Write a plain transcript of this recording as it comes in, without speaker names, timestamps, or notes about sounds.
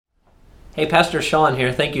Hey, Pastor Sean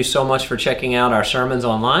here. Thank you so much for checking out our sermons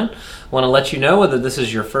online. I want to let you know whether this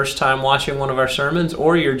is your first time watching one of our sermons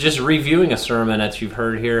or you're just reviewing a sermon that you've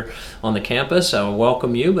heard here on the campus. I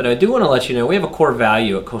welcome you, but I do want to let you know we have a core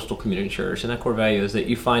value at Coastal Community Church, and that core value is that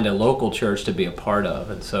you find a local church to be a part of.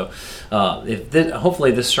 And so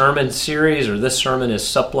hopefully this sermon series or this sermon is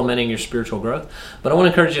supplementing your spiritual growth, but I want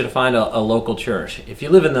to encourage you to find a local church. If you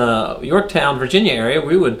live in the Yorktown, Virginia area,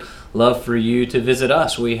 we would love for you to visit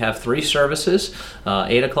us. We have 3 services,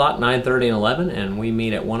 8 o'clock, 9:30, and 11, and we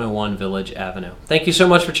meet at 101 Village Avenue. Thank you so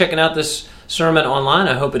much for checking out this sermon online.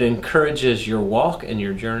 I hope it encourages your walk and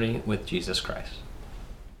your journey with Jesus Christ.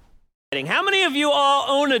 How many of you all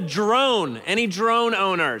own a drone? Any drone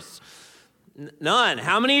owners? None.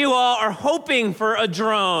 How many of you all are hoping for a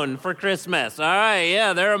drone for Christmas? All right,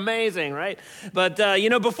 yeah, they're amazing, right? But,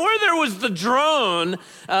 before there was the drone,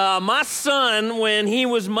 my son, when he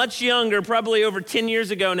was much younger, probably over 10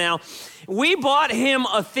 years ago now, we bought him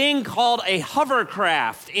a thing called a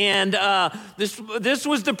hovercraft, and this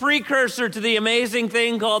was the precursor to the amazing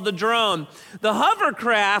thing called the drone. The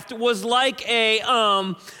hovercraft was like a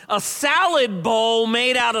salad bowl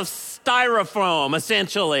made out of styrofoam,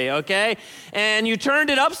 essentially, okay? And you turned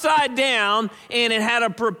it upside down, and it had a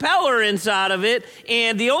propeller inside of it,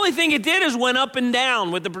 and the only thing it did is went up and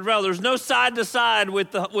down with the propeller. There's no side to side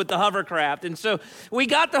with the hovercraft. And so we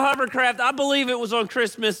got the hovercraft. I believe it was on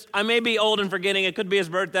Christmas. I may be old and forgetting. It could be his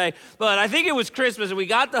birthday, but I think it was Christmas, and we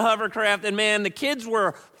got the hovercraft, and man, the kids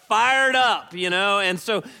were fired up, and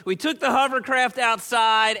so we took the hovercraft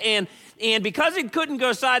outside, and because it couldn't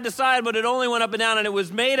go side to side, but it only went up and down, and it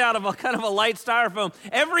was made out of a kind of a light styrofoam,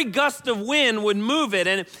 every gust of wind would move it,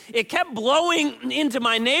 and it kept blowing into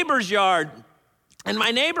my neighbor's yard. And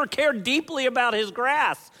my neighbor cared deeply about his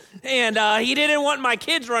grass, and he didn't want my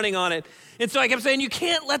kids running on it. And so I kept saying, you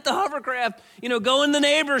can't let the hovercraft, go in the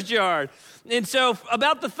neighbor's yard. And so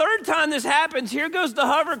about the third time this happens, here goes the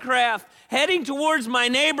hovercraft heading towards my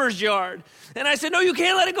neighbor's yard. And I said, no, you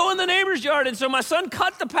can't let it go in the neighbor's yard. And so my son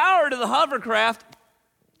cut the power to the hovercraft,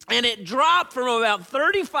 and it dropped from about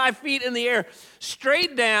 35 feet in the air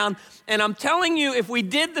straight down. And I'm telling you, if we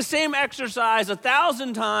did the same exercise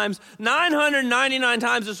 1,000 times, 999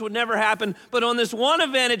 times, this would never happen. But on this one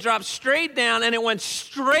event, it dropped straight down, and it went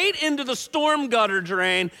straight into the storm gutter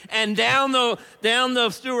drain and down the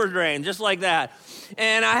sewer drain, just like that.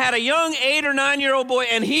 And I had a young 8 or 9-year-old boy,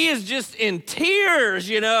 and he is just in tears,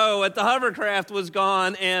 at the hovercraft was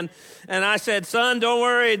gone. And I said, son, don't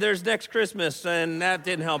worry, there's next Christmas. And that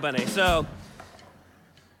didn't help any. So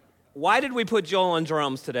why did we put Joel on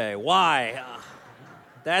drums today? Why?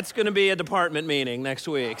 That's going to be a department meeting next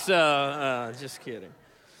week. So just kidding.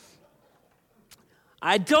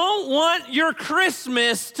 I don't want your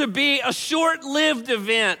Christmas to be a short-lived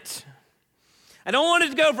event. I don't want it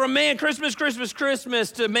to go from, man, Christmas, Christmas,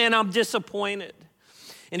 Christmas, to, man, I'm disappointed.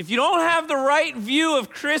 And if you don't have the right view of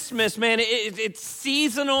Christmas, man, it's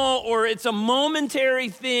seasonal or it's a momentary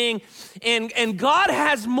thing, and God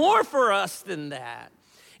has more for us than that.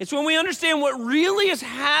 It's when we understand what really is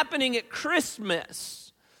happening at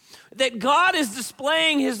Christmas, that God is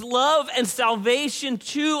displaying his love and salvation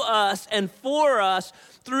to us and for us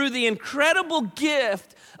through the incredible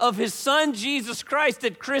gift of his son, Jesus Christ,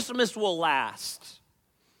 that Christmas will last.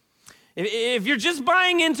 If you're just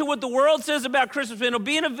buying into what the world says about Christmas, man, it'll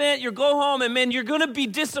be an event, you'll go home, and man, you're going to be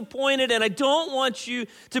disappointed, and I don't want you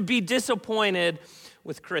to be disappointed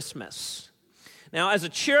with Christmas. Now, as a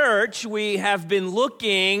church, we have been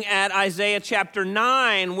looking at Isaiah chapter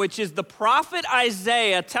 9, which is the prophet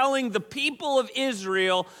Isaiah telling the people of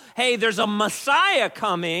Israel, hey, there's a Messiah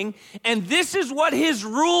coming, and this is what his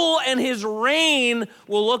rule and his reign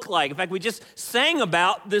will look like. In fact, we just sang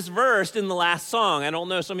about this verse in the last song. I don't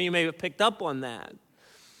know, some of you may have picked up on that.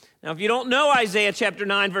 Now, if you don't know Isaiah chapter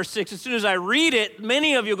 9, verse 6, as soon as I read it,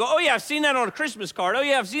 many of you go, oh yeah, I've seen that on a Christmas card. Oh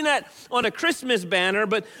yeah, I've seen that on a Christmas banner.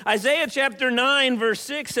 But Isaiah chapter 9, verse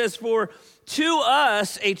 6 says, for to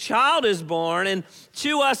us a child is born, and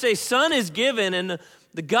to us a son is given, and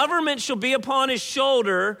the government shall be upon his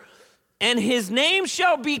shoulder, and his name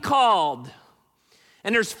shall be called.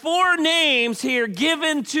 And there's 4 names here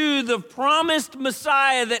given to the promised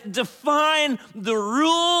Messiah that define the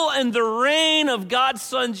rule and the reign of God's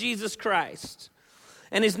Son, Jesus Christ.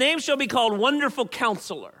 And his name shall be called Wonderful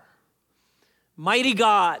Counselor, Mighty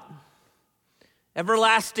God,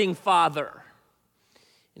 Everlasting Father,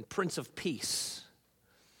 and Prince of Peace.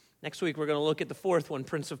 Next week, we're going to look at the 4th one,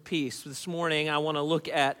 Prince of Peace. This morning, I want to look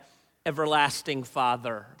at Everlasting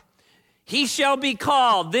Father. He shall be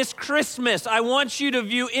called. This Christmas, I want you to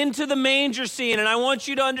view into the manger scene, and I want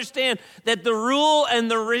you to understand that the rule and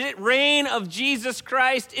the reign of Jesus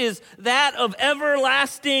Christ is that of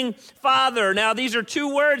everlasting Father. Now, these are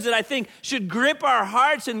two words that I think should grip our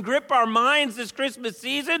hearts and grip our minds this Christmas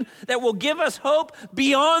season that will give us hope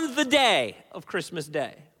beyond the day of Christmas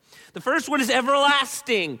Day. The first one is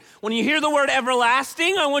everlasting. When you hear the word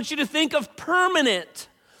everlasting, I want you to think of permanent.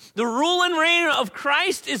 The rule and reign of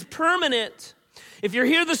Christ is permanent. If you're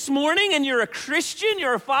here this morning and you're a Christian,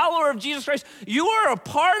 you're a follower of Jesus Christ, you are a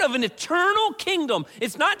part of an eternal kingdom.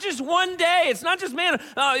 It's not just one day. It's not just,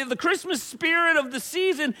 the Christmas spirit of the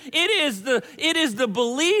season. It is the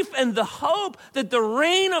belief and the hope that the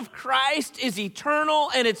reign of Christ is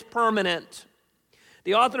eternal and it's permanent.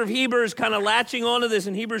 The author of Hebrews kind of latching onto this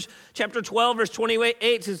in Hebrews chapter 12, verse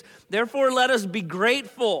 28 says, therefore let us be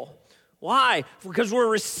grateful. Why? Because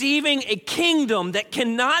we're receiving a kingdom that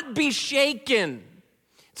cannot be shaken.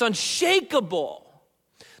 It's unshakable.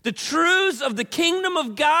 The truths of the kingdom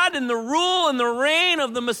of God and the rule and the reign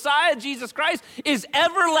of the Messiah, Jesus Christ, is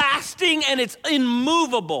everlasting and it's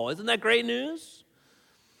immovable. Isn't that great news?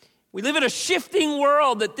 We live in a shifting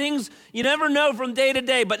world that things you never know from day to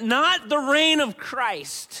day, but not the reign of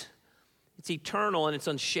Christ. It's eternal and it's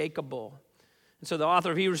unshakable. And so the author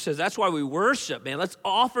of Hebrews says, that's why we worship, man. Let's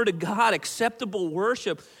offer to God acceptable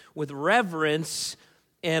worship with reverence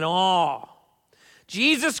and awe.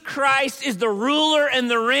 Jesus Christ is the ruler and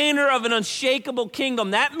the reigner of an unshakable kingdom.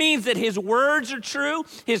 That means that his words are true,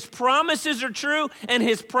 his promises are true, and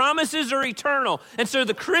his promises are eternal. And so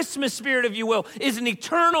the Christmas spirit, if you will, is an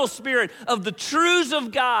eternal spirit of the truths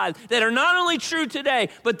of God that are not only true today,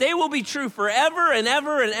 but they will be true forever and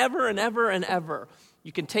ever and ever and ever and ever.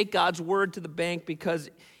 You can take God's word to the bank because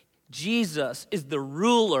Jesus is the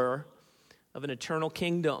ruler of an eternal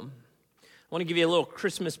kingdom. I want to give you a little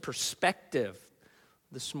Christmas perspective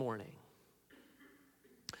this morning.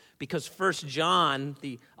 Because 1 John,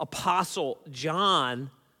 the Apostle John,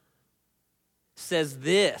 says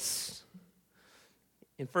this.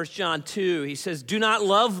 In 1 John 2, he says, do not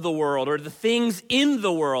love the world or the things in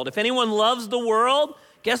the world. If anyone loves the world,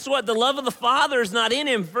 guess what? The love of the Father is not in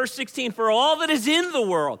him. Verse 16, for all that is in the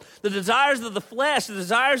world, the desires of the flesh, the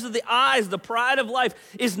desires of the eyes, the pride of life,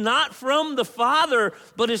 is not from the Father,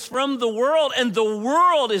 but is from the world. And the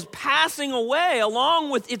world is passing away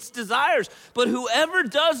along with its desires. But whoever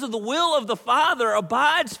does the will of the Father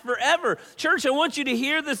abides forever. Church, I want you to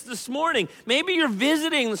hear this morning. Maybe you're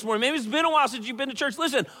visiting this morning. Maybe it's been a while since you've been to church.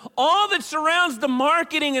 Listen, all that surrounds the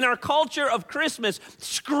marketing in our culture of Christmas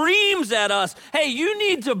screams at us, hey, you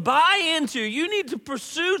need to buy into, you need to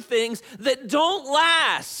pursue things that don't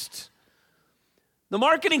last. The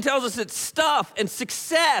marketing tells us it's stuff and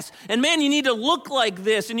success, and man, you need to look like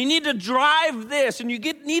this, and you need to drive this, and you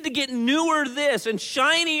need to get newer this, and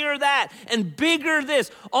shinier that, and bigger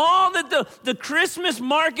this. All that the Christmas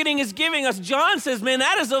marketing is giving us, John says, man,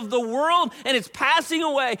 that is of the world, and it's passing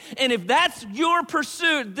away. And if that's your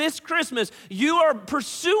pursuit this Christmas, you are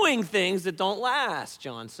pursuing things that don't last,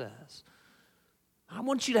 John says. I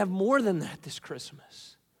want you to have more than that this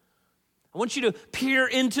Christmas. I want you to peer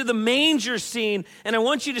into the manger scene, and I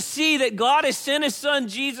want you to see that God has sent his son,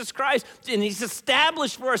 Jesus Christ, and he's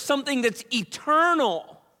established for us something that's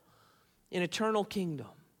eternal, an eternal kingdom.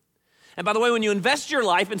 And by the way, when you invest your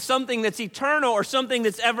life in something that's eternal or something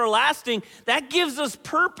that's everlasting, that gives us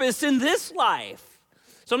purpose in this life.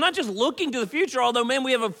 So I'm not just looking to the future, although, man,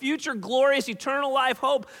 we have a future, glorious, eternal life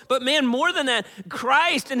hope. But, man, more than that,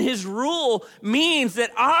 Christ and his rule means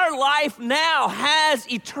that our life now has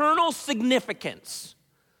eternal significance.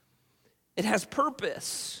 It has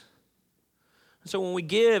purpose. So when we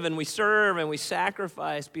give and we serve and we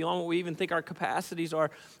sacrifice beyond what we even think our capacities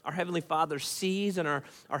are, our Heavenly Father sees and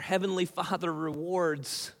our Heavenly Father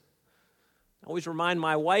rewards. I always remind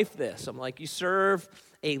my wife this. I'm like, you serve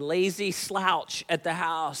a lazy slouch at the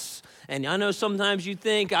house. And I know sometimes you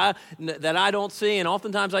think that I don't see, and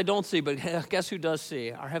oftentimes I don't see, but guess who does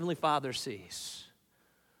see? Our Heavenly Father sees.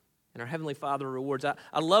 And our Heavenly Father rewards.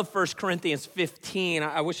 I love 1 Corinthians 15.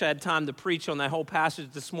 I wish I had time to preach on that whole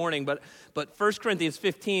passage this morning, but 1 Corinthians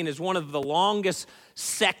 15 is one of the longest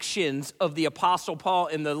sections of the Apostle Paul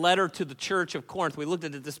in the letter to the church of Corinth. We looked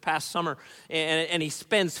at it this past summer, and he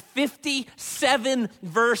spends 57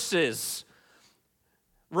 verses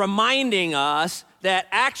reminding us that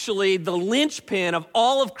actually the linchpin of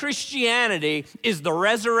all of Christianity is the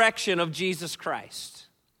resurrection of Jesus Christ.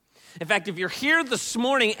 In fact, if you're here this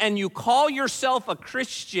morning and you call yourself a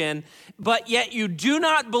Christian, but yet you do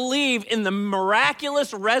not believe in the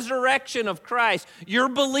miraculous resurrection of Christ, you're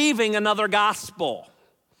believing another gospel.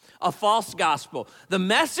 a false gospel. The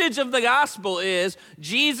message of the gospel is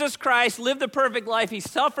Jesus Christ lived a perfect life. He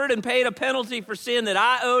suffered and paid a penalty for sin that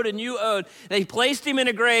I owed and you owed. They placed him in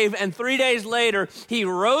a grave, and 3 days later, he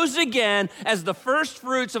rose again as the first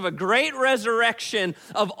fruits of a great resurrection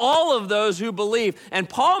of all of those who believe. And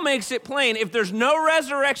Paul makes it plain, if there's no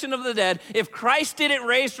resurrection of the dead, if Christ didn't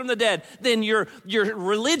raise from the dead, then your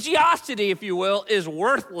religiosity, if you will, is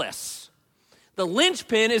worthless. The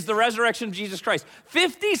linchpin is the resurrection of Jesus Christ.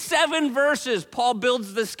 57 verses, Paul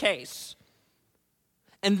builds this case.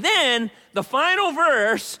 And then the final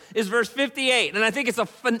verse is verse 58. And I think it's a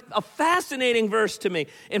fascinating verse to me.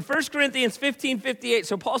 In 1 Corinthians 15:58,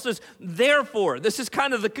 so Paul says, therefore, this is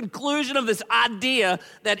kind of the conclusion of this idea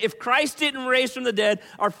that if Christ didn't raise from the dead,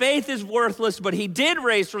 our faith is worthless, but he did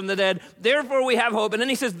raise from the dead. Therefore, we have hope. And then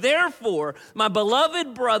he says, therefore, my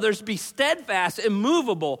beloved brothers, be steadfast,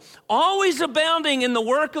 immovable, always abounding in the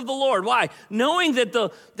work of the Lord. Why? Knowing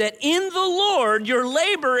that in the Lord, your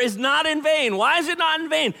labor is not in vain. Why is it not in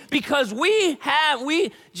vain? Because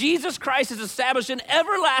Jesus Christ has established an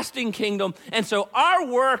everlasting kingdom, and so our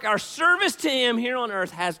work, our service to him here on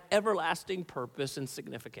earth has everlasting purpose and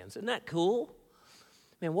significance. Isn't that cool?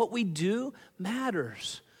 Man, what we do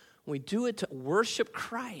matters. We do it to worship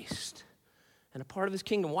Christ and a part of his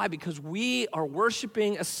kingdom. Why? Because we are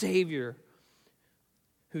worshiping a Savior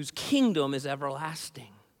whose kingdom is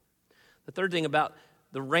everlasting. The third thing about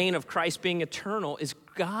the reign of Christ being eternal is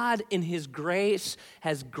God in his grace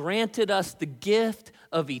has granted us the gift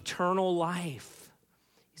of eternal life.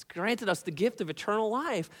 He's granted us the gift of eternal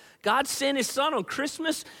life. God sent his son on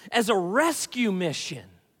Christmas as a rescue mission.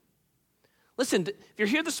 Listen, if you're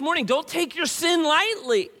here this morning, don't take your sin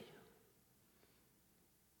lightly.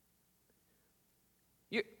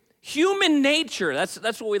 Human nature, that's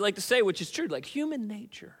what we like to say, which is true, like human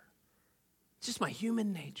nature. It's just my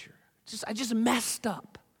human nature. I just messed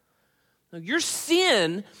up. Now, your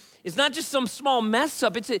sin is not just some small mess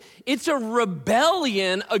up. It's a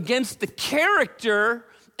rebellion against the character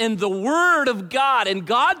and the word of God. And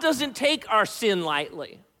God doesn't take our sin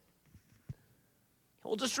lightly. He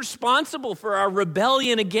holds us responsible for our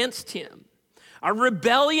rebellion against him. Our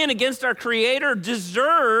rebellion against our Creator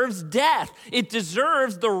deserves death. It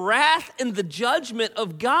deserves the wrath and the judgment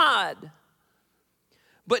of God.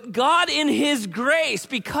 But God in his grace,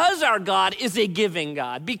 because our God is a giving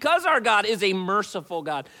God, because our God is a merciful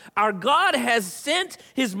God, our God has sent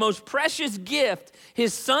his most precious gift,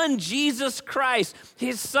 his son Jesus Christ,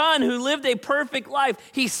 his son who lived a perfect life.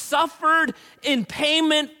 He suffered in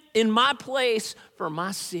payment in my place for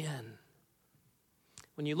my sin.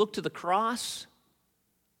 When you look to the cross,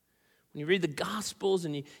 when you read the Gospels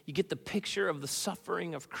and you get the picture of the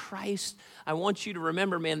suffering of Christ, I want you to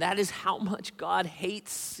remember, man, that is how much God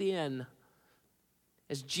hates sin.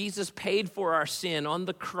 As Jesus paid for our sin on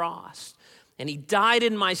the cross, and he died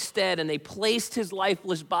in my stead, and they placed his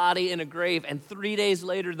lifeless body in a grave, and 3 days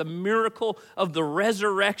later, the miracle of the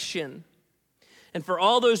resurrection. And for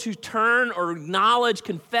all those who turn or acknowledge,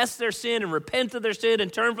 confess their sin and repent of their sin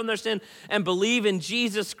and turn from their sin and believe in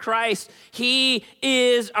Jesus Christ, he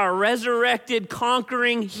is our resurrected,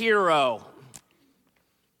 conquering hero.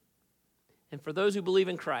 And for those who believe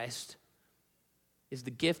in Christ, is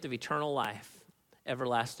the gift of eternal life,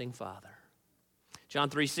 everlasting Father. John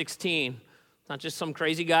 3:16, it's not just some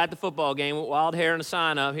crazy guy at the football game with wild hair and a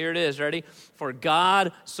sign up. Here it is, ready? For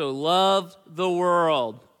God so loved the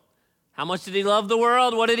world. How much did he love the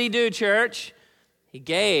world? What did he do, church? He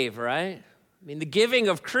gave, right? I mean, the giving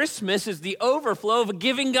of Christmas is the overflow of a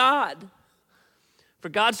giving God. For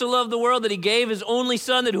God so loved the world that he gave his only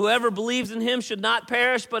son, that whoever believes in him should not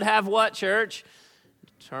perish, but have what, church?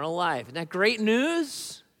 Eternal life. Isn't that great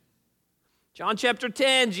news? John chapter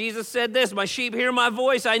 10, Jesus said this, my sheep hear my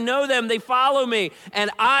voice, I know them, they follow me,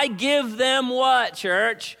 and I give them what,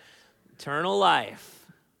 church? Eternal life.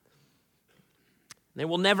 They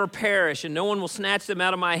will never perish, and no one will snatch them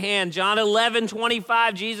out of my hand. John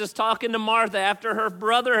 11:25, Jesus talking to Martha after her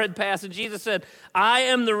brother had passed, and Jesus said, I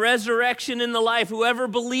am the resurrection and the life. Whoever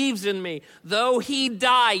believes in me, though he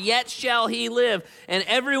die, yet shall he live. And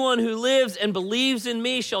everyone who lives and believes in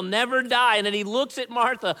me shall never die. And then he looks at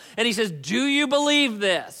Martha, and he says, do you believe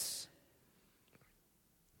this?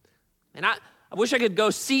 And I wish I could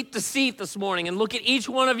go seat to seat this morning and look at each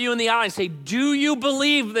one of you in the eye and say, do you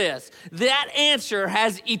believe this? That answer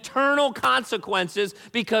has eternal consequences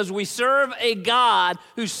because we serve a God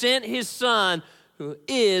who sent his son who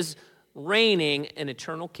is reigning an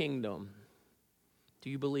eternal kingdom. Do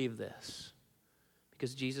you believe this?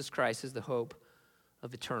 Because Jesus Christ is the hope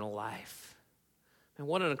of eternal life. And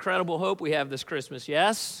what an incredible hope we have this Christmas,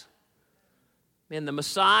 yes? Man, the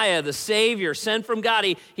Messiah, the Savior, sent from God,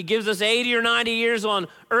 he gives us 80 or 90 years on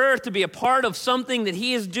earth to be a part of something that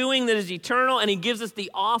he is doing that is eternal, and he gives us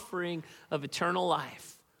the offering of eternal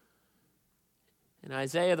life. And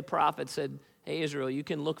Isaiah the prophet said, hey, Israel, you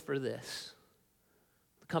can look for this.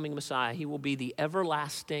 The coming Messiah, he will be the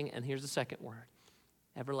everlasting, and here's the second word,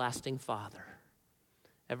 everlasting Father.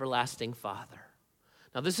 Everlasting Father.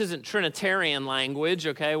 Now, this isn't Trinitarian language,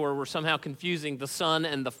 okay, where we're somehow confusing the Son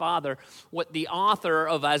and the Father. What the author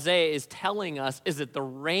of Isaiah is telling us is that the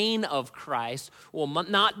reign of Christ will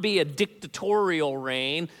not be a dictatorial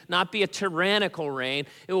reign, not be a tyrannical reign.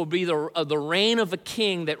 It will be the reign of a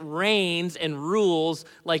king that reigns and rules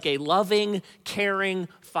like a loving, caring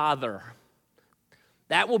father.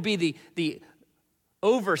 That will be the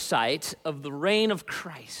oversight of the reign of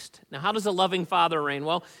Christ. Now, how does a loving father reign?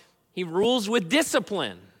 Well, he rules with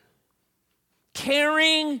discipline.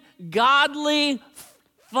 Caring, godly,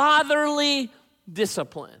 fatherly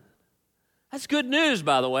discipline. That's good news,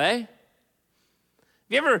 by the way.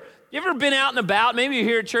 You ever been out and about? Maybe you're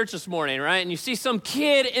here at church this morning, right? And you see some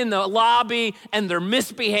kid in the lobby and they're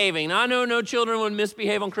misbehaving. Now, I know no children would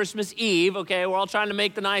misbehave on Christmas Eve, okay? We're all trying to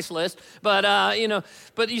make the nice list. But,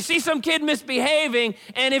 but you see some kid misbehaving,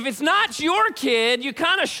 and if it's not your kid, you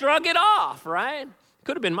kind of shrug it off, right?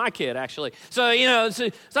 Could have been my kid, actually. So, it's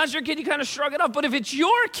not your kid, you kind of shrug it off. But if it's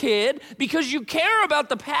your kid, because you care about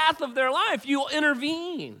the path of their life, you'll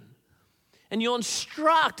intervene. And you'll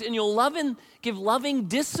instruct, and you'll give loving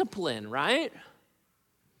discipline, right?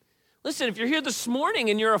 Listen, if you're here this morning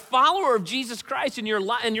and you're a follower of Jesus Christ and you're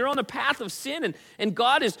on the path of sin and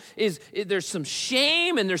God is there's some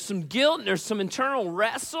shame and there's some guilt and there's some internal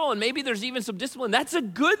wrestle and maybe there's even some discipline, that's a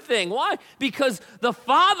good thing. Why? Because the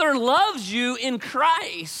Father loves you in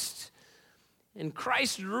Christ. And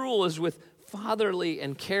Christ's rule is with fatherly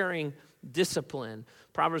and caring discipline.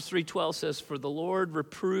 Proverbs 3:12 says, "For the Lord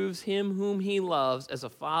reproves him whom he loves, as a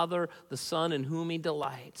father the son in whom he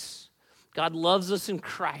delights." God loves us in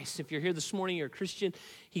Christ. If you're here this morning, you're a Christian,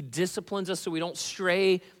 he disciplines us so we don't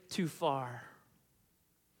stray too far.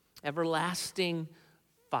 Everlasting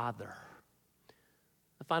Father.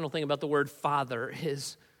 The final thing about the word Father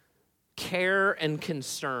is care and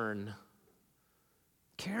concern.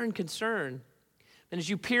 Care and concern. And as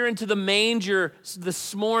you peer into the manger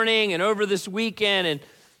this morning and over this weekend and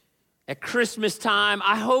at Christmas time,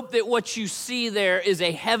 I hope that what you see there is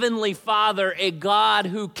a heavenly Father, a God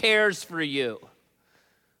who cares for you.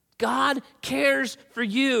 God cares for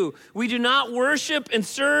you. We do not worship and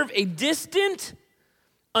serve a distant,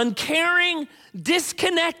 uncaring,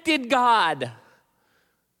 disconnected God.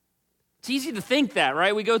 It's easy to think that,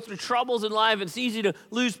 right? We go through troubles in life. It's easy to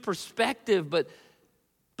lose perspective, but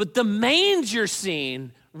the manger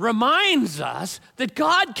scene reminds us that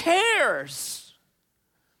God cares.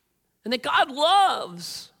 And that God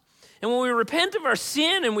loves. And when we repent of our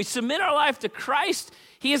sin and we submit our life to Christ,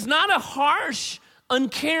 he is not a harsh,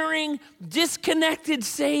 uncaring, disconnected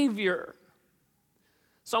Savior.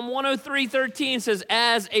 Psalm 103:13 says,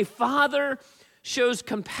 "As a father shows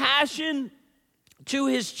compassion to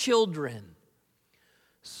his children,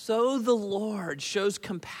 so the Lord shows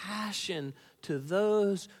compassion to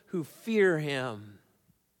those who fear him."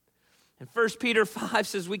 And 1 Peter 5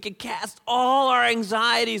 says we can cast all our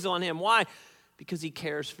anxieties on him. Why? Because he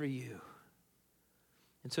cares for you.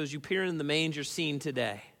 And so as you peer in the manger scene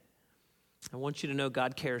today, I want you to know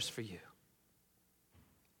God cares for you.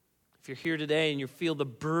 If you're here today and you feel the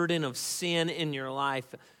burden of sin in your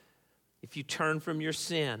life, if you turn from your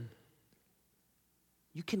sin,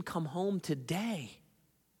 you can come home today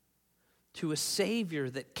to a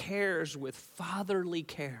Savior that cares with fatherly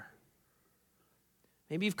care.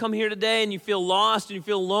 Maybe you've come here today and you feel lost and you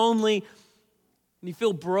feel lonely and you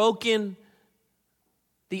feel broken.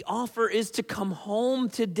 The offer is to come home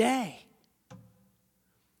today.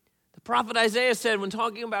 The prophet Isaiah said when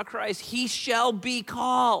talking about Christ, he shall be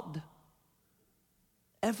called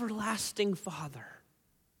Everlasting Father.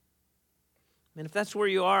 And if that's where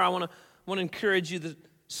you are, I want to encourage you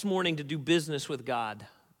this morning to do business with God.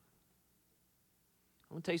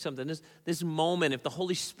 I want to tell you something. This moment, if the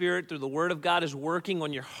Holy Spirit through the Word of God is working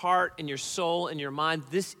on your heart and your soul and your mind,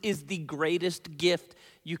 this is the greatest gift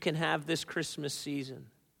you can have this Christmas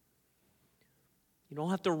season. You don't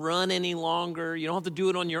have to run any longer. You don't have to do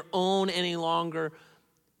it on your own any longer.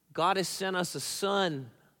 God has sent us a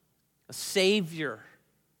Son, a Savior,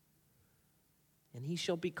 and he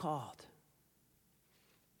shall be called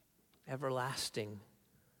Everlasting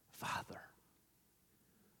Father.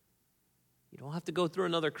 You don't have to go through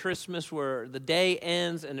another Christmas where the day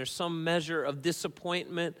ends and there's some measure of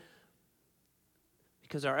disappointment,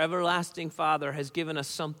 because our everlasting Father has given us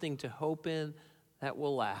something to hope in that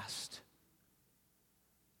will last,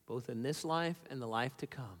 both in this life and the life to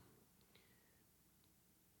come.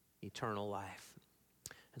 Eternal life.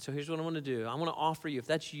 And so here's what I want to do. I want to offer you, if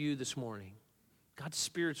that's you this morning, God's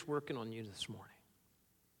Spirit's working on you this morning.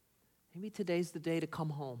 Maybe today's the day to come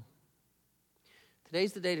home.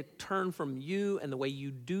 Today's the day to turn from you and the way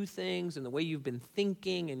you do things and the way you've been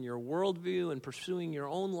thinking and your worldview and pursuing your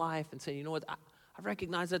own life and say, you know what, I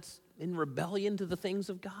recognize that's in rebellion to the things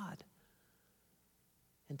of God.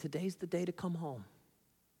 And today's the day to come home.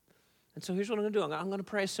 And so here's what I'm going to do. I'm going to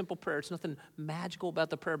pray a simple prayer. It's nothing magical about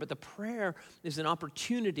the prayer, but the prayer is an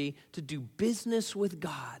opportunity to do business with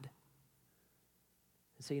God.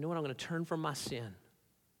 And say, you know what, I'm going to turn from my sin.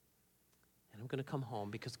 And I'm going to come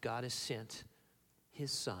home because God has sent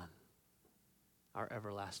His Son, our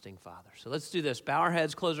everlasting Father. So let's do this. Bow our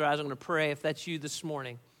heads, close our eyes. I'm going to pray. If that's you this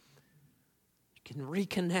morning, you can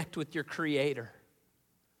reconnect with your Creator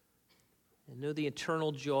and know the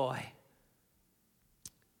eternal joy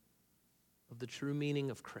of the true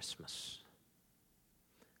meaning of Christmas.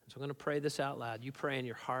 And so I'm going to pray this out loud. You pray in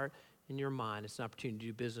your heart, in your mind. It's an opportunity to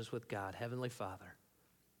do business with God. Heavenly Father,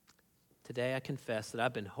 today I confess that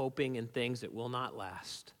I've been hoping in things that will not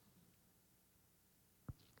last.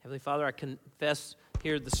 Heavenly Father, I confess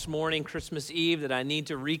here this morning, Christmas Eve, that I need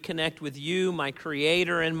to reconnect with you, my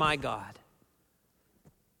Creator and my God.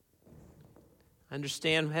 I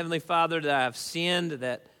understand, Heavenly Father, that I have sinned,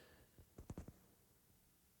 that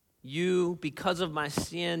you, because of my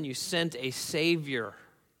sin, you sent a Savior,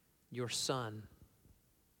 your Son.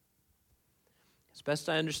 As best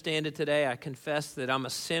I understand it today, I confess that I'm a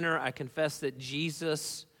sinner. I confess that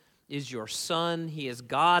Jesus is your Son. He is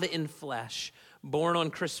God in flesh, born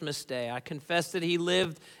on Christmas Day. I confess that He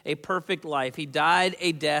lived a perfect life. He died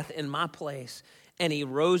a death in my place, and He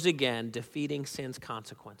rose again, defeating sin's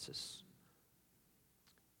consequences.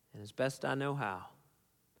 And as best I know how,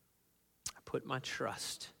 I put my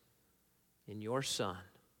trust in your Son,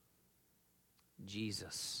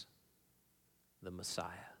 Jesus, the Messiah.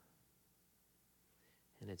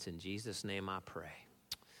 And it's in Jesus' name I pray.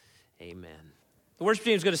 Amen. The worship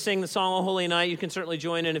team is going to sing the song, O Holy Night. You can certainly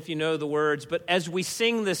join in if you know the words. But as we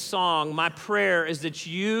sing this song, my prayer is that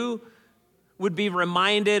you would be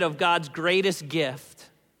reminded of God's greatest gift,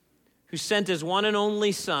 who sent His one and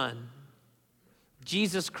only Son,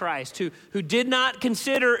 Jesus Christ, who did not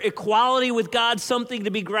consider equality with God something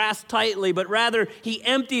to be grasped tightly, but rather He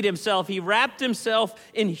emptied Himself. He wrapped Himself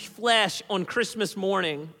in flesh on Christmas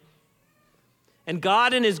morning. And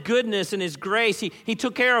God in His goodness and His grace, He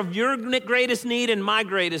took care of your greatest need and my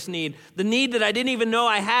greatest need. The need that I didn't even know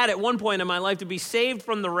I had at one point in my life to be saved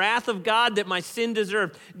from the wrath of God that my sin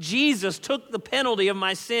deserved. Jesus took the penalty of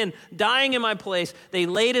my sin, dying in my place. They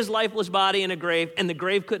laid His lifeless body in a grave, and the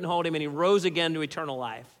grave couldn't hold Him, and He rose again to eternal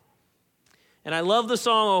life. And I love the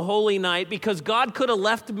song, O Holy Night, because God could have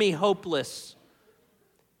left me hopeless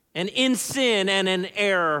and in sin and in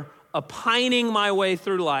error, pining my way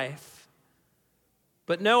through life.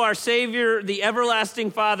 But no, our Savior, the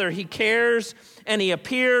everlasting Father, He cares, and He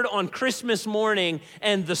appeared on Christmas morning,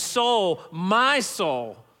 and the soul, my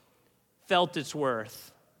soul, felt its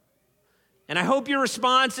worth. And I hope your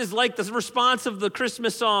response is like the response of the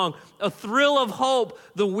Christmas song, a thrill of hope.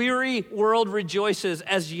 The weary world rejoices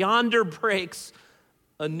as yonder breaks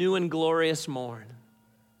a new and glorious morn.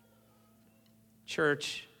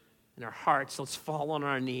 Church, in our hearts, let's fall on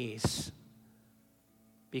our knees,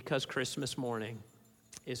 because Christmas morning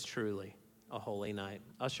is truly a holy night.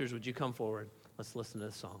 Ushers, would you come forward? Let's listen to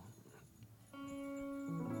this song.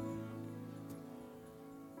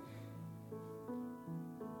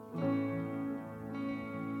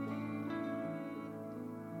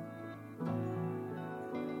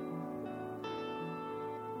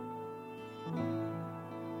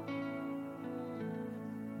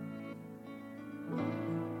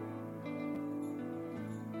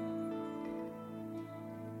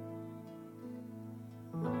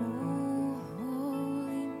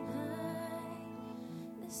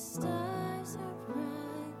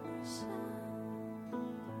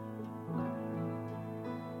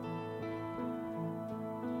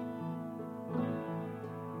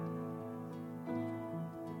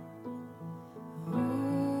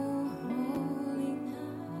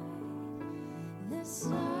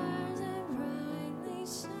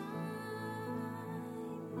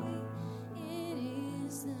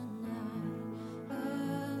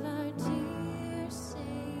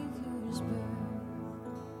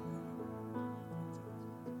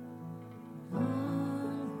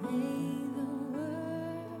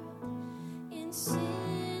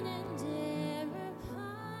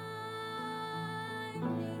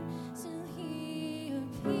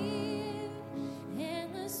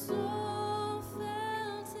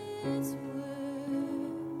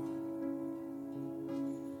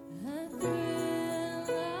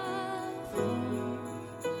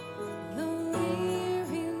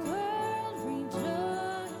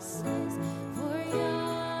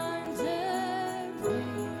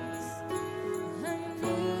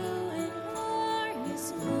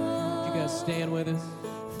 stand with us?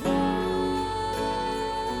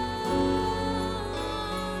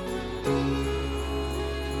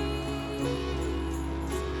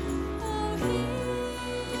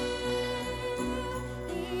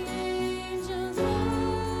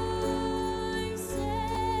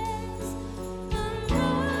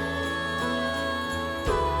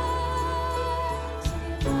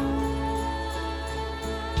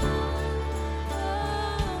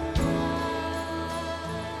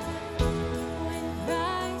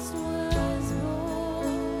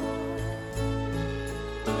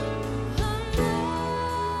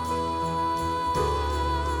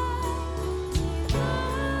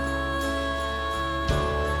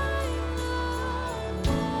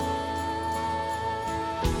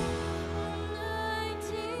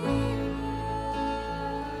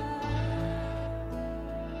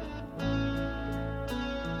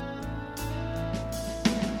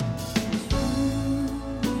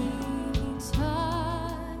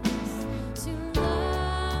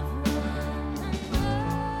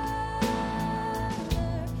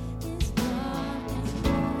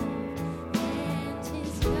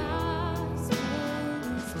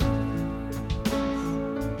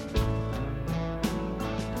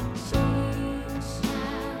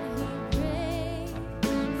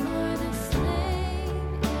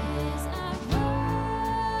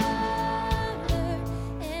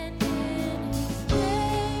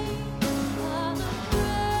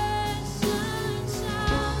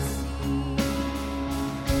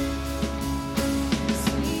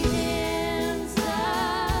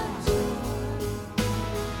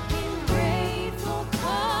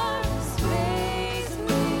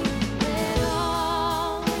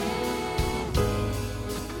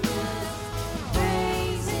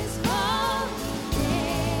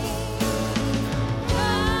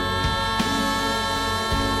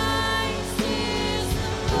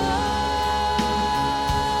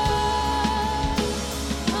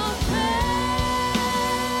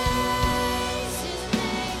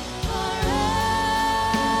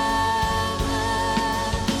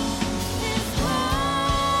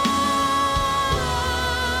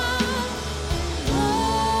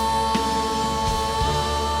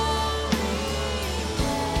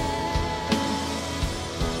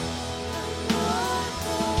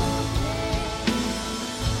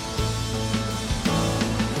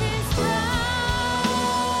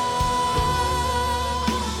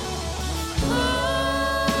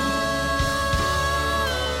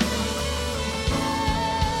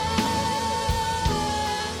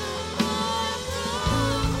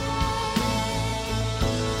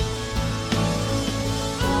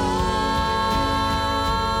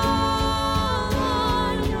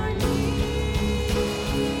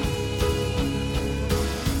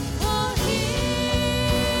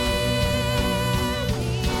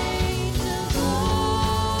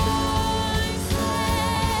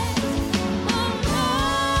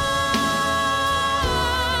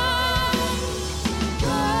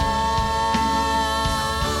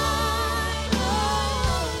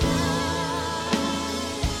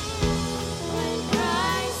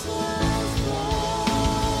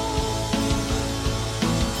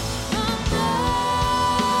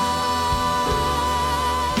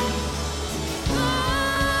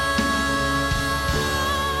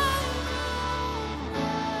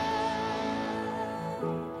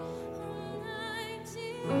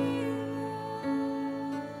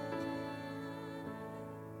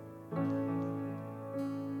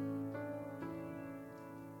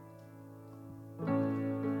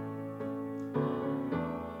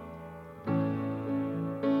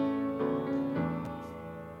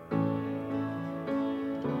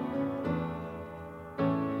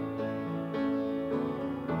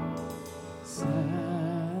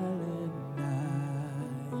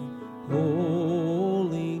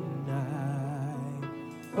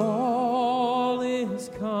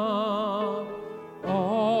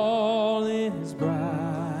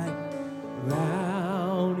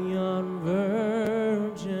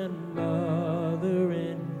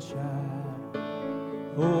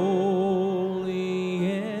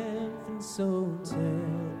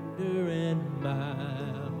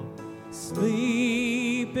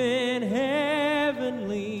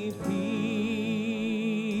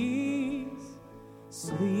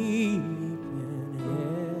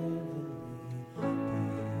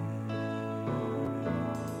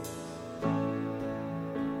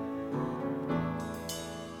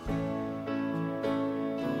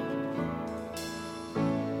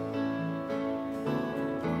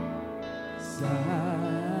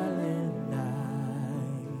 Silent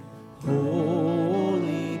night,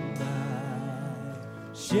 holy night,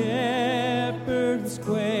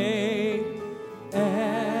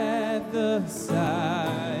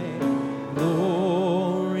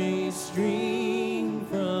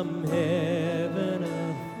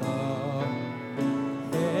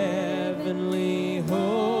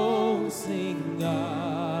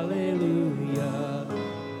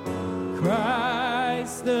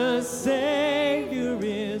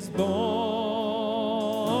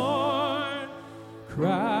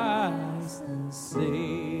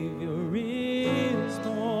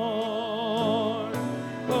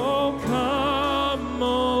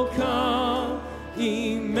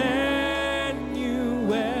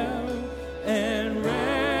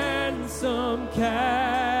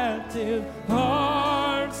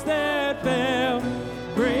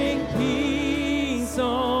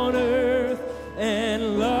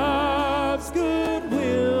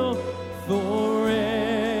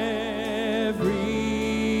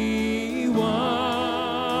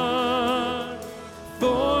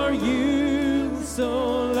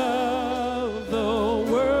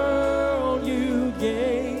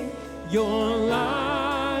 your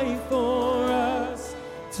life for us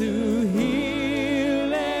to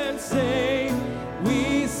heal and save.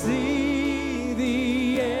 We see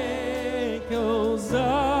the echoes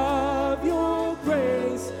of your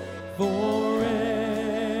grace for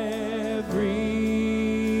everyone.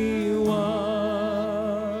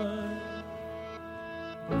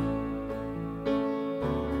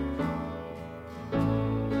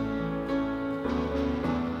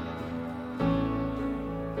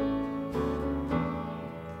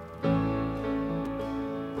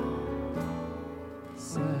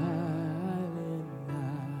 Silent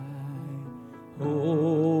night,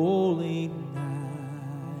 holy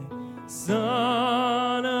night,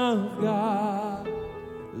 Son of God,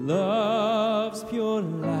 love's pure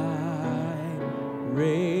light,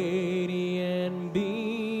 radiant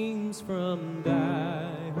beams from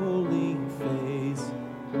thy holy face,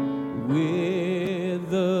 with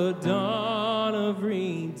the dawn of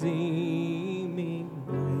redeeming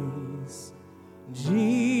grace.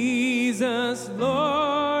 Jesus,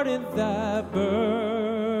 Lord, in thy birth.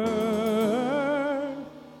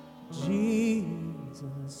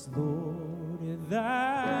 Jesus, Lord, in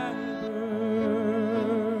thy birth.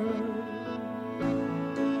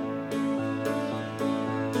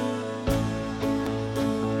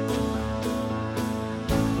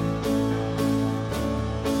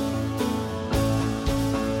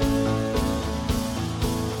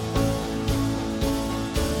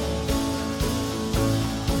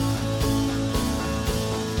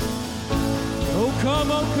 Oh,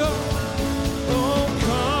 come on, come.